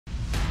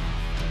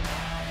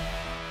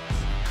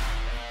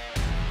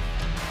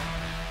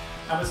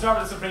And we'll start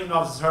with the Supreme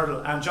Novices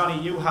Hurdle. And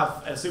Johnny, you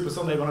have a Super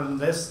Sunday running in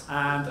this,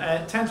 and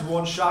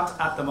 10-1 shot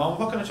at the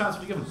moment. What kind of chance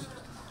would you give him?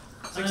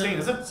 16,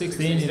 is it?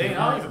 16. 16,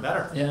 oh, even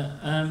better.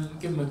 Yeah,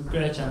 give him a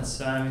great chance.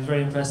 He's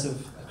very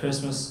impressive at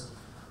Christmas.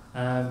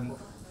 I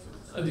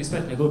was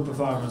expecting a good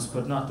performance,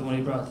 but not the one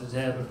he brought to the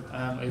table.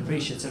 I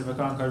appreciate Silver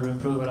Concord will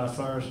improve a lot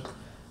for it,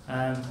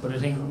 but I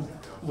think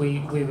we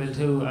will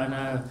too,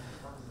 and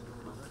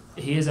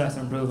he is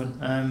after improving.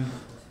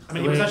 I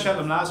mean, he was at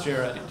Cheltenham last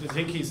year. Do you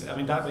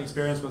think that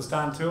experience will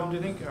stand to him, do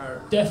you think?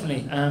 Or?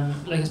 Definitely.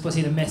 I suppose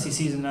he had a messy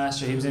season last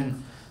year. He was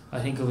in, I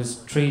think it was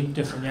 3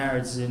 different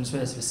yards in the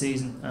space of a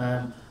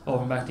season,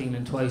 over and back to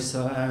England twice.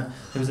 So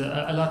there was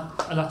a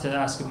lot to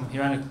ask him. He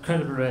ran a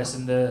credible race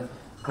in the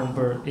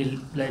bumper. He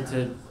led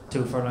to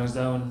 2 furlongs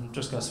down,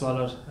 just got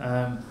swallowed.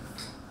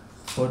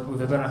 But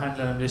we've a better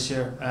handle on him this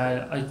year.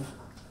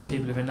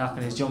 People have been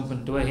knocking his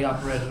jumping. The way he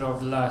operated over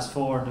the last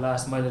 4 and the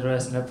last mile of the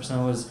race in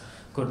Epperson was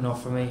good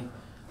enough for me.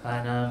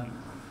 And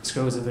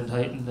screws have been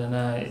tightened,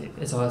 and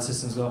it's all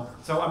systems go.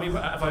 So, I mean, if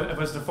I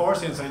was to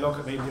force you and say, look,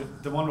 I mean,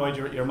 the one ride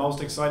you're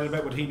most excited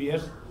about, would he be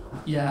it?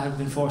 Yeah, I've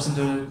been forced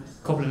into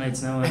a couple of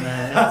nights now, and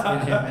it's been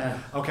him. Yeah.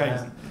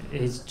 Okay.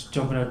 He's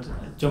jumping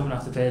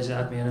off the page.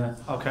 That had me anyway.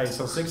 Okay,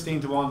 so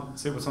 16-1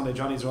 Super Sunday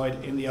Johnny's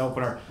ride in the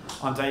opener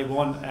on day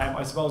 1.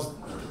 I suppose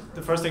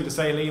the first thing to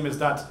say, Liam, is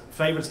that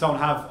favourites don't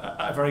have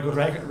a very good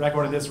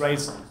record in this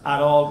race at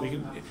all.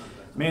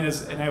 Min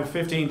is now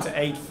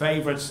 15-8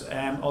 favourites,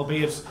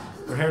 albeit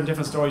we're hearing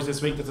different stories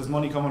this week that there's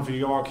money coming for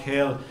Hugh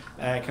Cahill.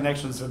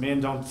 Connections with Min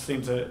don't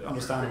seem to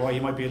understand why he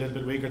might be a little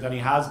bit weaker than he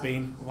has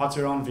been. What's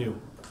your own view?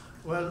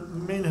 Well,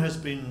 Min has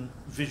been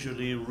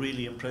visually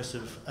really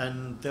impressive,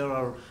 and there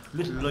are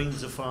little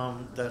lines of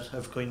form that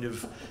have kind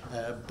of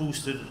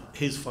boosted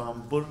his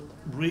form, but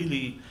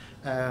really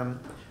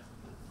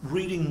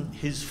reading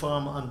his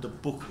form on the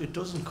book, it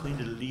doesn't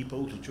kind of leap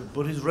out at you,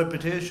 but his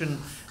reputation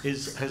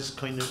has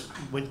kind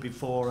of went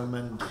before him,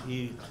 and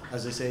he,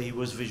 as I say, he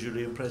was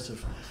visually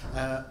impressive.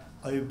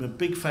 I'm a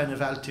big fan of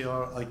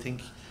Altior. I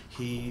think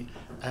he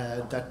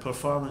that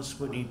performance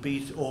when he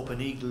beat Open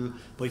Eagle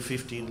by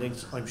 15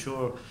 lengths, I'm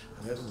sure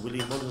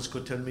William Mullins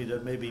could tell me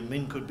that maybe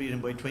Min could beat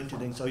him by 20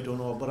 lengths, I don't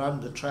know, but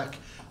on the track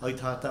I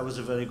thought that was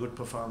a very good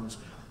performance.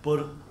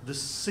 But the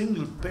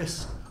single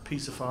best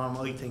piece of form,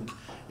 I think,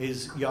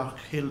 is York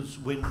Hill's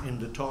win in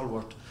the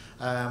Talworth.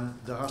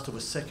 The horse that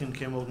was second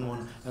came out and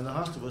won, and the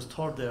horse that was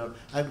third there,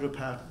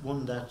 Agripart,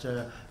 won that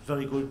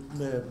very good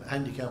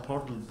handicap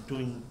hurdle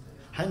doing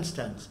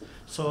handstands.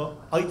 So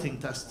I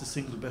think that's the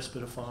single best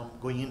bit of form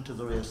going into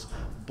the race,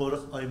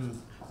 but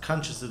I'm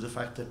conscious of the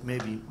fact that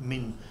maybe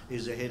Min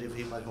is ahead of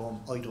him at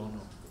home. I don't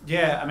know.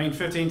 Yeah, I mean,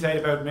 15-8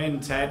 about Min,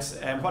 Ted.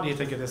 What do you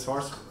think of this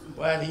horse?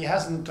 Well, he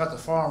hasn't got the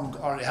form,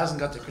 or he hasn't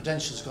got the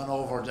credentials gone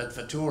over that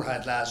Vatour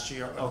had last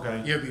year,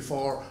 or year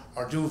before,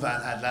 or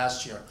Duvan had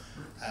last year.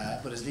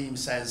 But as Liam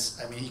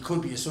says, I mean, he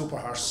could be a super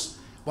horse.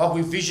 What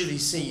we've visually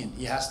seen,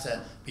 he has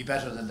to be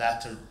better than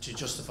that to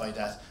justify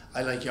that.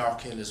 I like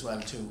York Hill as well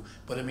too.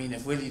 But I mean,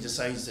 if Willie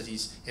decides that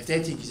if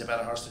they think he's a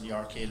better horse than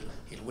York Hill,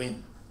 he'll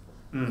win.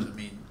 But I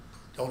mean,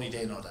 only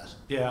they know that.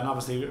 Yeah, and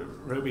obviously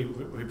Ruby,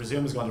 we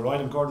presume, is going to ride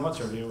him. Gordon, what's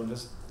your view on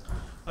this?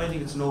 I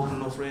think it's an open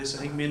enough race. I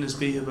think Min is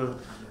beatable.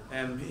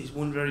 He's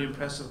won very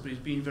impressive, but he's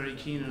been very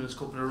keen in his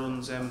couple of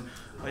runs. I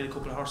had a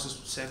couple of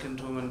horses second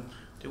to him, and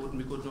they wouldn't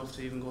be good enough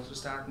to even go to the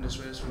start in this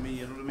race for me.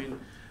 You know what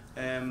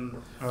I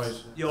mean?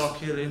 Right. York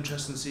Hill,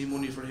 interesting to see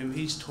money for him.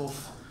 He's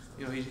tough.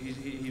 You know,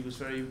 he was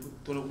very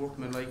done at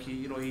workman. Like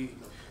he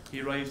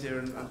arrived there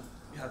and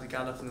he had the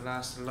gallop in the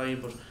last of the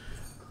line, but.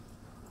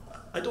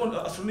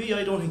 For me,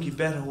 I don't think he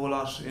bet a whole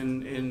lot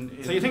in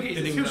so you think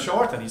he's too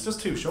short then? He's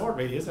just too short,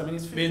 really, is it? I mean,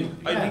 he's 15,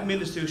 Min. I think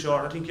Min is too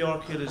short. I think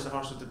York Hill is the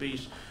horse at the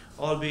beat.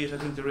 Albeit, I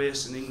think the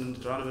race in England,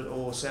 they're on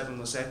about 007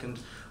 was second.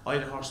 I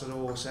had a horse at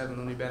 007,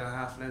 only bet a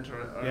half length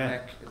or a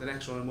neck. The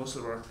next one in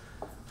Musselburgh.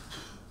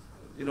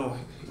 You know,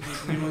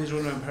 he's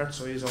running around Perth,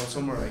 so he's all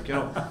somewhere, like, you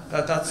know.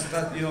 That's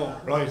you know.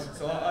 Right.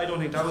 So I don't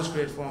think that was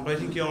great for him. But I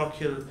think York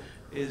Hill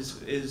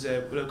is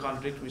without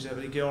contradicting myself,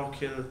 I think York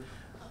Hill,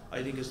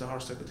 I think, is the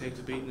horse that could take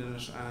the beating in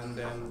it, and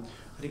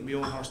I think my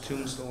own horse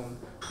Tombstone,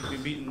 he's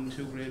been beaten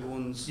 2 Grade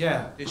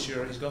 1s this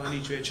year. He's got an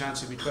each way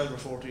chance, he'll be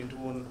 12 or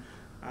 14-1,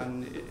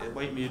 and it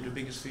might be the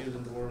biggest field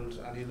in the world,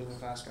 and he'll look a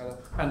fast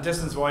gallop. And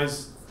distance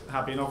wise,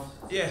 happy enough?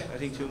 Yeah, I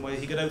think too.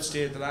 He got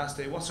outstayed the last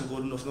day, wasn't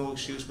good enough, no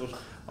excuse, but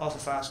off the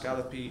fast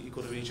gallop he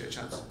could have each way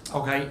chance.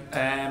 Okay,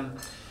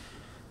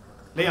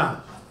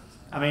 Leon.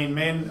 I mean,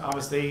 Min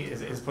obviously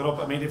is put up.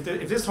 I mean, if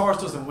this horse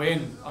doesn't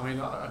win, I mean,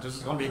 there's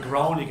going to be a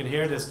groan. You can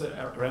hear this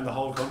around the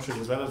whole country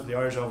as well as the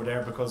Irish over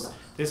there, because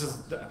this is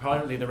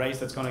apparently the race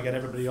that's going to get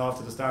everybody off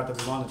to the start that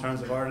we want in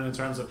terms of Ireland, in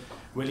terms of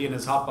Willie and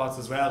his hot bots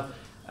as well.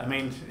 I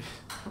mean,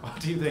 what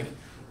do you think?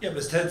 Yeah, but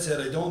as Ted said,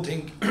 I don't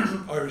think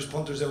Irish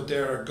punters out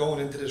there are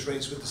going into this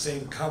race with the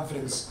same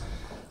confidence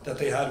that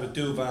they had with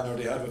Duvan or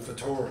they had with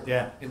Vatour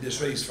in this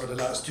race for the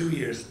last 2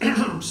 years.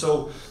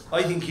 So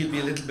I think he'll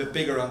be a little bit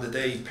bigger on the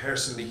day,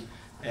 personally.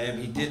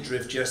 He did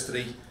drift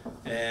yesterday.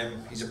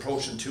 He's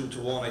approaching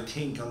 2-1. I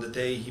think on the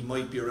day he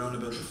might be around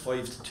about the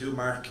 5-2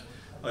 mark.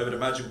 I would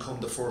imagine, come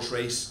the first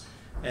race.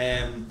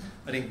 I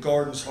think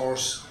Gordon's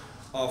horse,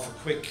 off a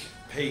quick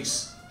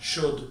pace,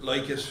 should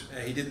like it.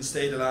 He didn't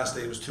stay the last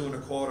day. It was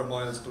 2.25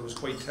 miles, but it was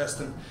quite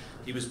testing.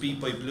 He was beat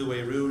by Blue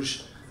A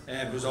Rouge,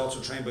 who was also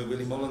trained by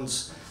Willie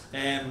Mullins.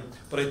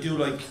 But I do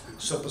like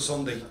Super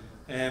Sunday.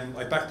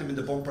 I backed him in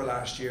the bumper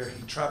last year.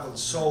 He travelled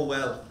so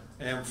well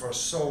for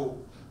so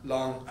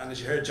long, and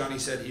as you heard Johnny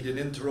said, he did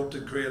an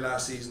interrupted career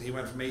last season. He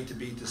went from A to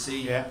B to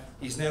C. Yeah.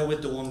 He's now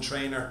with the one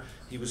trainer.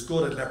 He was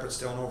good at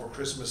Leopardstown over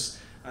Christmas,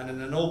 and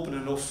in an open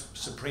enough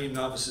Supreme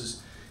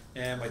Novices,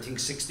 I think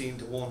 16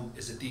 to 1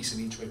 is a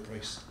decent each way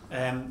price.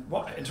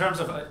 What in terms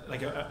of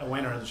like a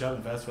winner at the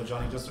Cheltenham Festival,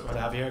 Johnny, just what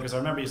I have here, because I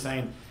remember you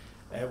saying,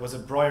 was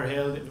it Briar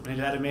Hill when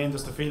you let him in,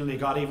 just the feeling he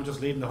got even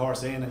just leading the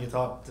horse in, and you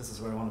thought, this is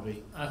where I want to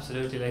be?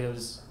 Absolutely. Like, I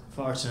was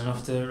fortunate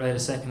enough to ride a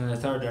second and a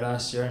third there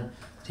last year, and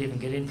to even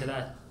get into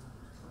that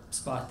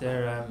spot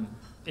there,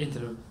 into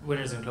the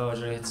winners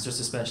enclosure, it's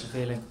just a special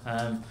feeling,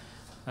 and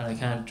I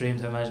can't dream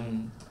to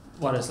imagine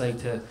what it's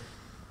like to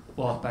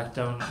walk back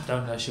down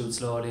that chute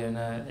slowly and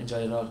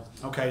enjoy it all.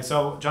 Okay,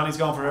 so Johnny's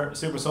gone for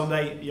Super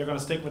Sunday. You're going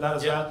to stick with that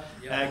as well.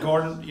 Yeah.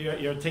 Gordon,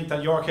 you think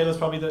that York Hill is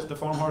probably the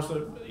form horse,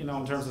 in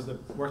terms of the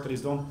work that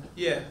he's done?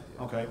 Yeah.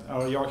 Okay,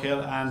 or York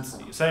Hill, and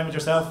same with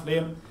yourself,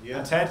 Liam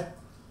and Ted?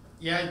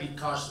 Yeah, I'd be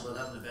cautious about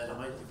having a bet.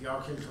 If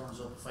York Hill turns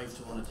up 5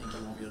 to 1, I think he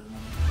won't be at the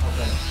moment.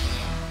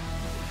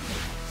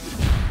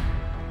 Okay.